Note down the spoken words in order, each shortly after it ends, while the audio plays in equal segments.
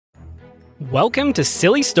Welcome to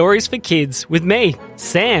Silly Stories for Kids with me,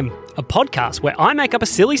 Sam, a podcast where I make up a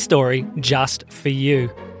silly story just for you.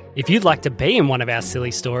 If you'd like to be in one of our silly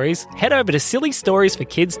stories, head over to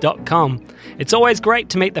sillystoriesforkids.com. It's always great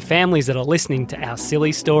to meet the families that are listening to our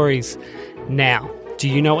silly stories. Now, do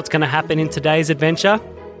you know what's going to happen in today's adventure?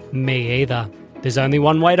 Me either. There's only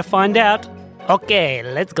one way to find out. Okay,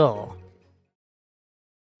 let's go.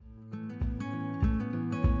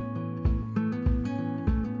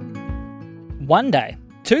 One day,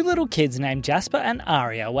 two little kids named Jasper and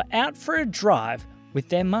Aria were out for a drive with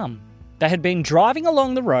their mum. They had been driving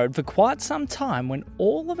along the road for quite some time when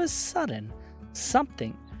all of a sudden,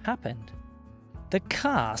 something happened. The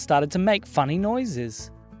car started to make funny noises.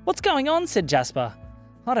 "What's going on?" said Jasper.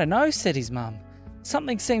 "I don't know," said his mum.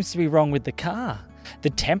 "Something seems to be wrong with the car."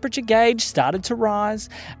 The temperature gauge started to rise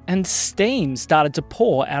and steam started to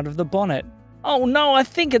pour out of the bonnet. "Oh no, I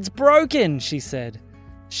think it's broken," she said.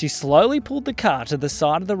 She slowly pulled the car to the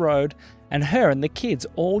side of the road and her and the kids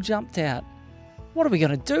all jumped out. "What are we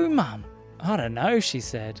going to do, Mum?" "I don't know," she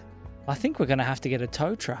said. "I think we're going to have to get a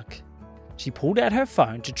tow truck." She pulled out her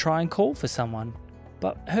phone to try and call for someone,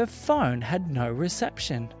 but her phone had no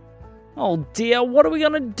reception. "Oh dear, what are we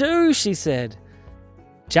going to do?" she said.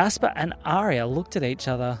 Jasper and Aria looked at each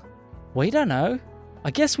other. "We don't know.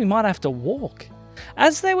 I guess we might have to walk."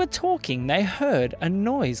 As they were talking, they heard a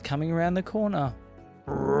noise coming around the corner.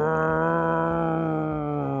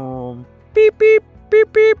 "Beep, beep,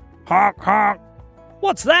 beep, beep, honk, honk."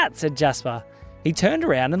 "What's that?" said Jasper. He turned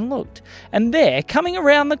around and looked, and there, coming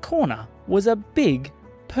around the corner, was a big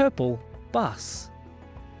purple bus.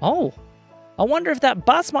 "Oh, I wonder if that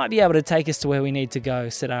bus might be able to take us to where we need to go,"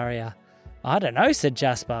 said Aria. "I don't know," said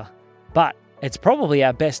Jasper, "but it's probably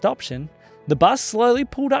our best option." The bus slowly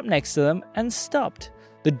pulled up next to them and stopped.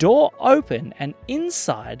 The door opened, and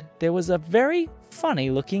inside there was a very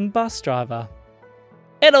funny-looking bus driver.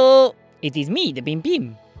 "Hello, it is me, the Pim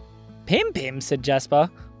Pim." "Pim Pim," said Jasper.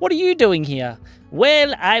 "What are you doing here?"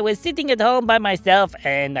 "Well, I was sitting at home by myself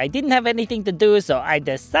and I didn't have anything to do, so I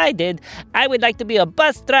decided I would like to be a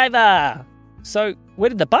bus driver." "So, where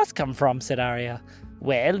did the bus come from?" said Aria.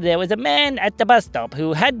 "Well, there was a man at the bus stop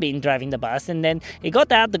who had been driving the bus and then he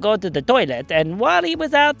got out to go to the toilet, and while he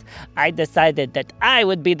was out, I decided that I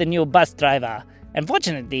would be the new bus driver.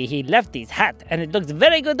 Unfortunately, he left his hat and it looks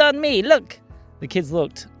very good on me, look." The kids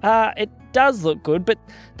looked. It does look good, but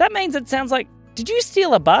that means it sounds like, did you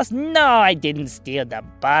steal a bus?" "No, I didn't steal the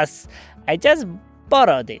bus. I just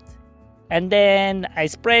borrowed it. And then I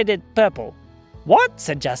sprayed it purple." "What?"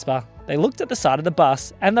 said Jasper. They looked at the side of the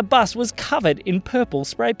bus, and the bus was covered in purple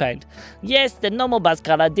spray paint. "Yes, the normal bus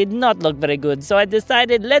color did not look very good, so I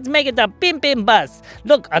decided let's make it a Pim Pim bus.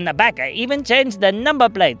 Look, on the back I even changed the number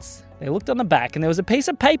plates." They looked on the back, and there was a piece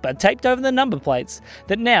of paper taped over the number plates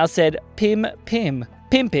that now said Pim Pim.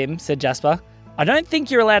 "Pim Pim," said Jasper. "I don't think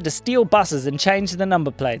you're allowed to steal buses and change the number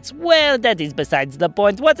plates." "Well, that is besides the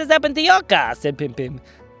point. What has happened to your car?" said Pim Pim.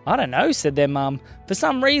 "I don't know," said their mum. "For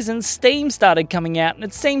some reason, steam started coming out and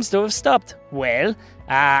it seems to have stopped." "Well,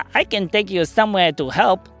 I can take you somewhere to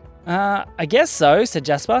help." I guess so," said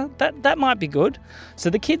Jasper. That might be good." So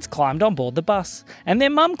the kids climbed on board the bus, and their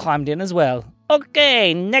mum climbed in as well.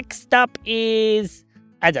 "Okay, next stop is...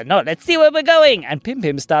 I don't know, let's see where we're going." And Pim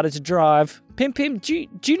Pim started to drive. "Pim Pim, do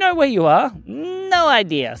you know where you are?" "No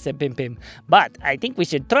idea," said Pim Pim. "But I think we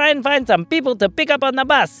should try and find some people to pick up on the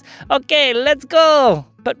bus. Okay, let's go."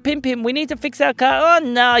 "But Pim Pim, we need to fix our car." "Oh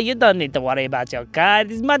no, you don't need to worry about your car.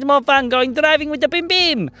 It is much more fun going driving with the Pim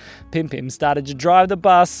Pim." Pim Pim started to drive the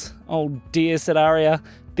bus. "Oh dear," said Aria.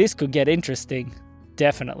 "This could get interesting."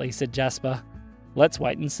 "Definitely," said Jasper. "Let's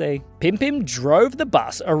wait and see." Pim Pim drove the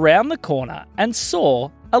bus around the corner and saw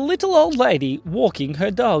a little old lady walking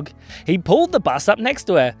her dog. He pulled the bus up next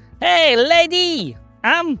to her. "Hey, lady!"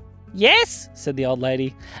 Yes?" said the old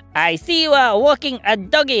lady. "I see you are walking a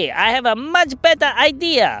doggy. I have a much better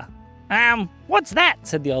idea." What's that?"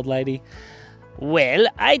 said the old lady. "Well,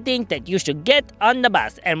 I think that you should get on the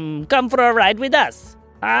bus and come for a ride with us."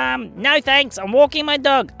 No thanks, I'm walking my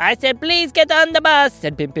dog." "I said please get on the bus,"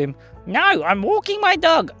 said Pim Pim. "No, I'm walking my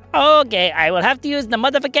dog." "Okay, I will have to use the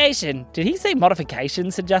modification." "Did he say modification?"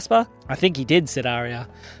 said Jasper. "I think he did," said Aria.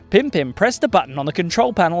 Pim Pim pressed a button on the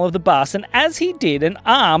control panel of the bus, and as he did, an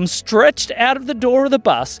arm stretched out of the door of the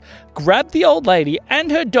bus, grabbed the old lady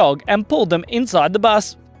and her dog and pulled them inside the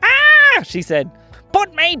bus. "Ah!" she said.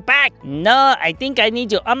 Put me back! No, I think I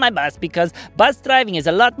need you on my bus because bus driving is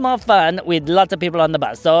a lot more fun with lots of people on the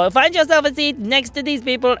bus. So find yourself a seat next to these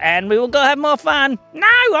people and we will go have more fun. No,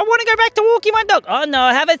 I want to go back to walking my dog. Oh no,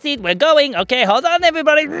 have a seat. We're going. Okay, hold on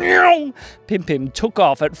everybody. Pim Pim took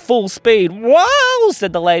off at full speed. Whoa,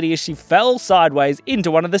 said the lady as she fell sideways into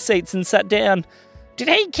one of the seats and sat down. Did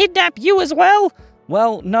he kidnap you as well?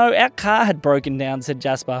 Well, no, our car had broken down, said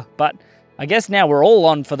Jasper. But I guess now we're all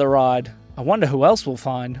on for the ride. I wonder who else we'll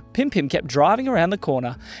find. Pim Pim kept driving around the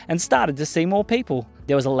corner and started to see more people.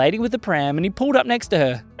 There was a lady with a pram and he pulled up next to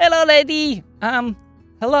her. Hello, lady.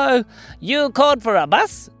 Hello. You called for a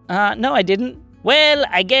bus? No, I didn't. Well,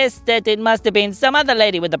 I guess that it must have been some other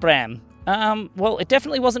lady with a pram. Well, it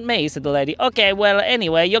definitely wasn't me, said the lady. Okay, well,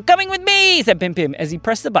 anyway, you're coming with me, said Pim Pim as he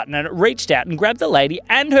pressed the button and it reached out and grabbed the lady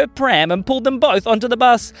and her pram and pulled them both onto the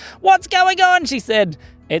bus. What's going on? She said.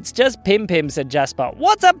 It's just Pim Pim, said Jasper.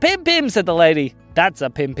 What's a Pim Pim, said the lady. That's a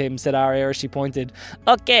Pim Pim, said Aria as she pointed.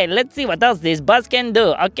 Okay, let's see what else this bus can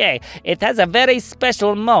do. Okay, it has a very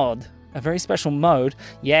special mode. A very special mode?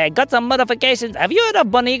 Yeah, got some modifications. Have you heard of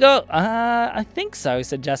Bonigo? I think so,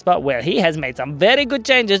 said Jasper. Well, he has made some very good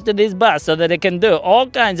changes to this bus so that it can do all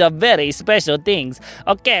kinds of very special things.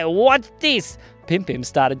 Okay, watch this. Pim Pim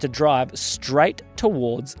started to drive straight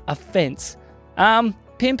towards a fence.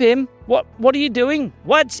 Pim Pim, what are you doing?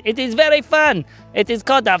 Watch, it is very fun. It is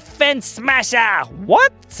called a fence smasher.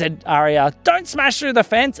 What? Said Aria. Don't smash through the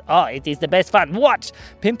fence. Oh, it is the best fun. Watch.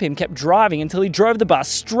 Pim Pim kept driving until he drove the bus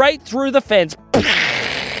straight through the fence.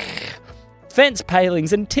 Fence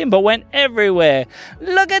palings and timber went everywhere.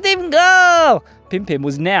 Look at him go! Pim Pim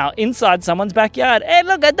was now inside someone's backyard. Hey,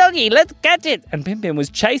 look, a doggy, let's catch it! And Pim Pim was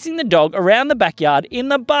chasing the dog around the backyard in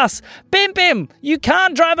the bus. Pim Pim, you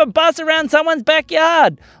can't drive a bus around someone's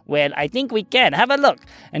backyard. Well, I think we can. Have a look.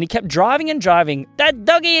 And he kept driving and driving. That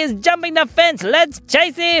doggy is jumping the fence. Let's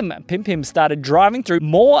chase him. Pim Pim started driving through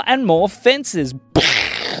more and more fences.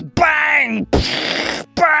 Bang!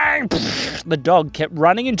 Bang! The dog kept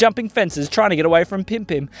running and jumping fences trying to get away from Pim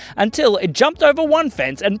Pim until it jumped over one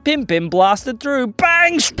fence and Pim Pim blasted through.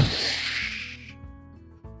 Bang!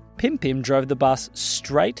 Pim Pim drove the bus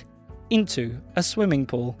straight into a swimming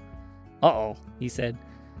pool. Uh-oh, he said.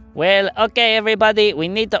 Well, okay, everybody, we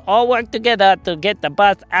need to all work together to get the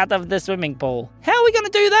bus out of the swimming pool. How are we going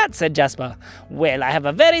to do that? Said Jasper. Well, I have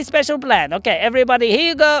a very special plan. Okay, everybody, here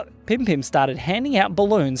you go. Pim Pim started handing out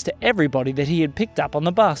balloons to everybody that he had picked up on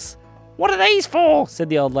the bus. What are these for? Said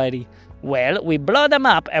the old lady. Well, we blow them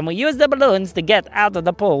up and we use the balloons to get out of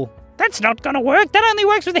the pool. That's not going to work. That only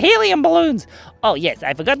works with helium balloons. Oh, yes,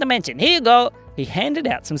 I forgot to mention. Here you go. He handed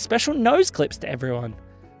out some special nose clips to everyone.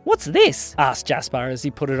 What's this? Asked Jasper as he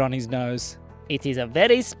put it on his nose. It is a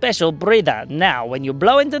very special breather. Now, when you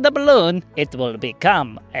blow into the balloon, it will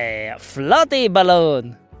become a floaty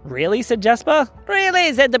balloon. Really? Said Jasper.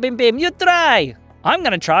 Really? Said the Pim Pim. You try. I'm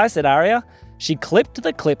going to try, said Aria. She clipped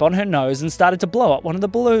the clip on her nose and started to blow up one of the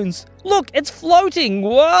balloons. Look, it's floating.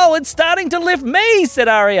 Whoa, it's starting to lift me, said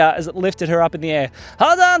Aria as it lifted her up in the air.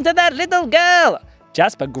 Hold on to that little girl.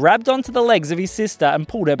 Jasper grabbed onto the legs of his sister and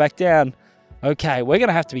pulled her back down. Okay, we're going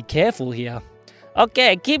to have to be careful here.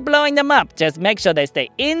 Okay, keep blowing them up. Just make sure they stay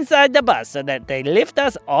inside the bus so that they lift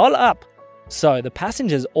us all up. So the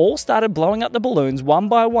passengers all started blowing up the balloons one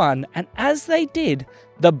by one, and as they did,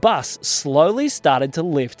 the bus slowly started to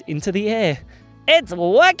lift into the air. It's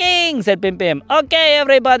working, said Pim Pim. Okay,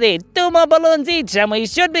 everybody, 2 more balloons each and we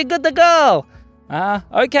should be good to go.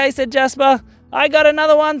 Okay, said Jasper. I got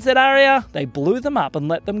another one, said Aria. They blew them up and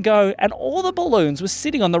let them go, and all the balloons were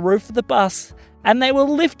sitting on the roof of the bus, and they were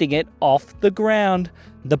lifting it off the ground.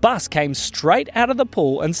 The bus came straight out of the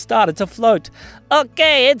pool and started to float.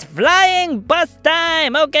 Okay, it's flying bus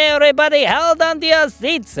time. Okay, everybody, hold on to your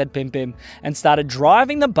seats, said Pim Pim, and started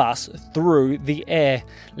driving the bus through the air.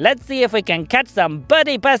 Let's see if we can catch some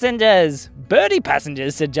birdie passengers. Birdie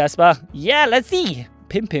passengers, said Jasper. Yeah, let's see.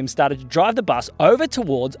 Pim Pim started to drive the bus over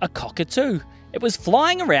towards a cockatoo. It was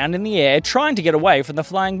flying around in the air, trying to get away from the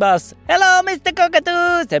flying bus. Hello, Mr.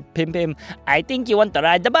 Cockatoo, said Pim Pim. I think you want to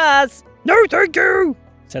ride the bus. No, thank you,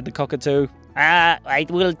 said the cockatoo. I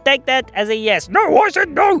will take that as a yes. No, I said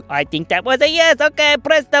no. I think that was a yes. Okay,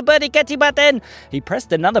 press the birdie catchy button. He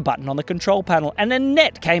pressed another button on the control panel, and a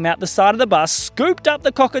net came out the side of the bus, scooped up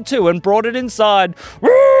the cockatoo, and brought it inside.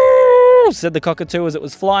 Woo! Said the cockatoo as it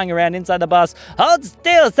was flying around inside the bus. Hold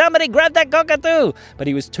still, somebody grab that cockatoo. But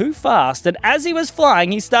he was too fast, and as he was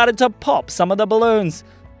flying, he started to pop some of the balloons.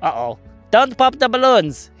 Uh-oh. Don't pop the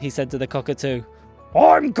balloons, he said to the cockatoo.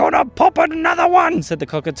 I'm gonna pop another one, said the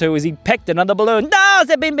cockatoo as he pecked another balloon. No,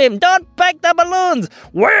 said Bim Bim, don't peck the balloons.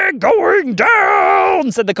 We're going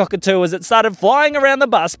down, said the cockatoo as it started flying around the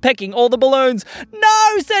bus, pecking all the balloons.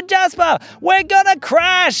 No, said Jasper, we're gonna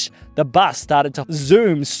crash. The bus started to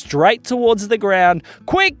zoom straight towards the ground.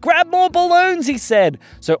 Quick, grab more balloons, he said.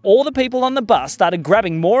 So all the people on the bus started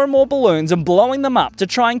grabbing more and more balloons and blowing them up to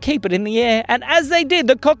try and keep it in the air. And as they did,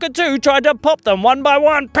 the cockatoo tried to pop them one by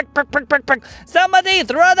one. Peck, peck, peck, peck, peck. Somebody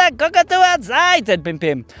throw that cockatoo outside, said Pim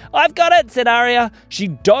Pim. I've got it, said Aria. She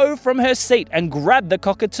dove from her seat and grabbed the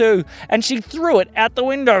cockatoo, and she threw it out the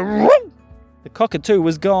window. The cockatoo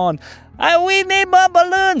was gone. We need more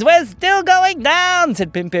balloons. We're still going down,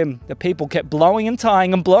 said Pim Pim. The people kept blowing and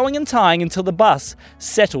tying until the bus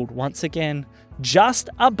settled once again,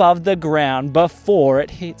 just above the ground before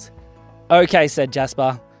it hit. Okay, said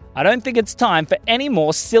Jasper. I don't think it's time for any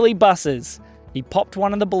more silly buses. He popped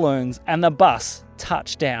one of the balloons and the bus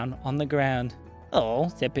touched down on the ground. Oh,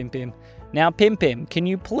 said Pim Pim. Now, Pim Pim, can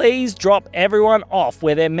you please drop everyone off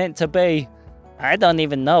where they're meant to be? I don't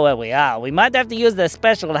even know where we are. We might have to use the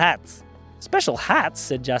special hats. Special hats,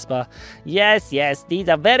 said Jasper. Yes, these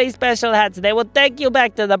are very special hats. They will take you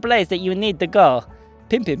back to the place that you need to go.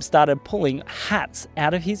 Pim Pim started pulling hats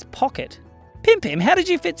out of his pocket. Pim Pim, how did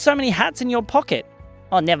you fit so many hats in your pocket?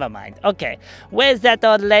 Oh, never mind. Okay, where's that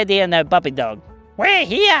old lady and her puppy dog? We're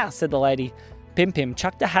here, said the lady. Pim Pim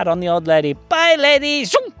chucked a hat on the old lady. Bye, lady.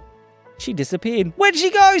 She disappeared. Where'd she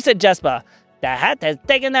go, said Jasper. The hat has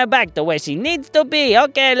taken her back to where she needs to be.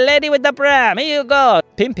 Okay, lady with the pram, here you go.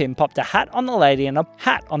 Pim Pim popped a hat on the lady and a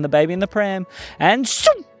hat on the baby in the pram. And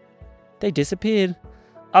shoom! They disappeared.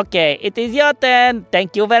 Okay, it is your turn.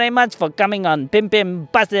 Thank you very much for coming on Pim Pim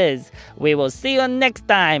buses. We will see you next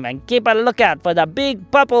time and keep a lookout for the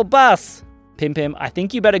big purple bus. Pim Pim, I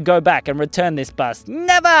think you better go back and return this bus.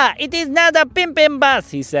 Never! It is now the Pim Pim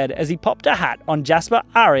bus, he said as he popped a hat on Jasper,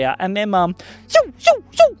 Aria and their mum. Shoo, shoo,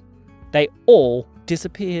 shoo! They all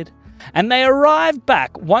disappeared, and they arrived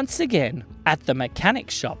back once again at the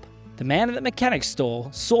mechanic shop. The man at the mechanic store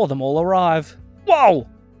saw them all arrive. Whoa!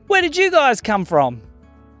 Where did you guys come from?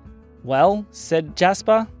 Well, said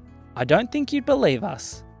Jasper, I don't think you'd believe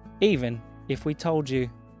us, even if we told you.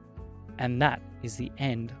 And that is the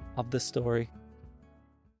end of the story.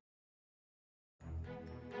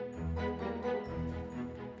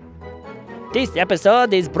 This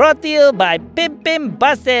episode is brought to you by Pim Pim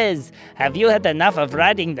Buses. Have you had enough of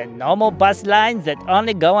riding the normal bus lines that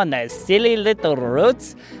only go on their silly little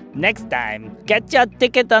routes? Next time, get your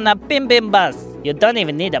ticket on a Pim Pim bus. You don't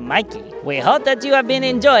even need a Mikey. We hope that you have been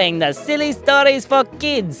enjoying the silly stories for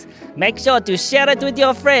kids. Make sure to share it with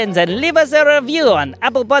your friends and leave us a review on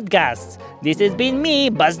Apple Podcasts. This has been me,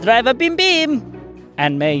 bus driver Pim Pim.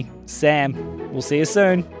 And me, Sam. We'll see you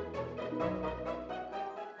soon.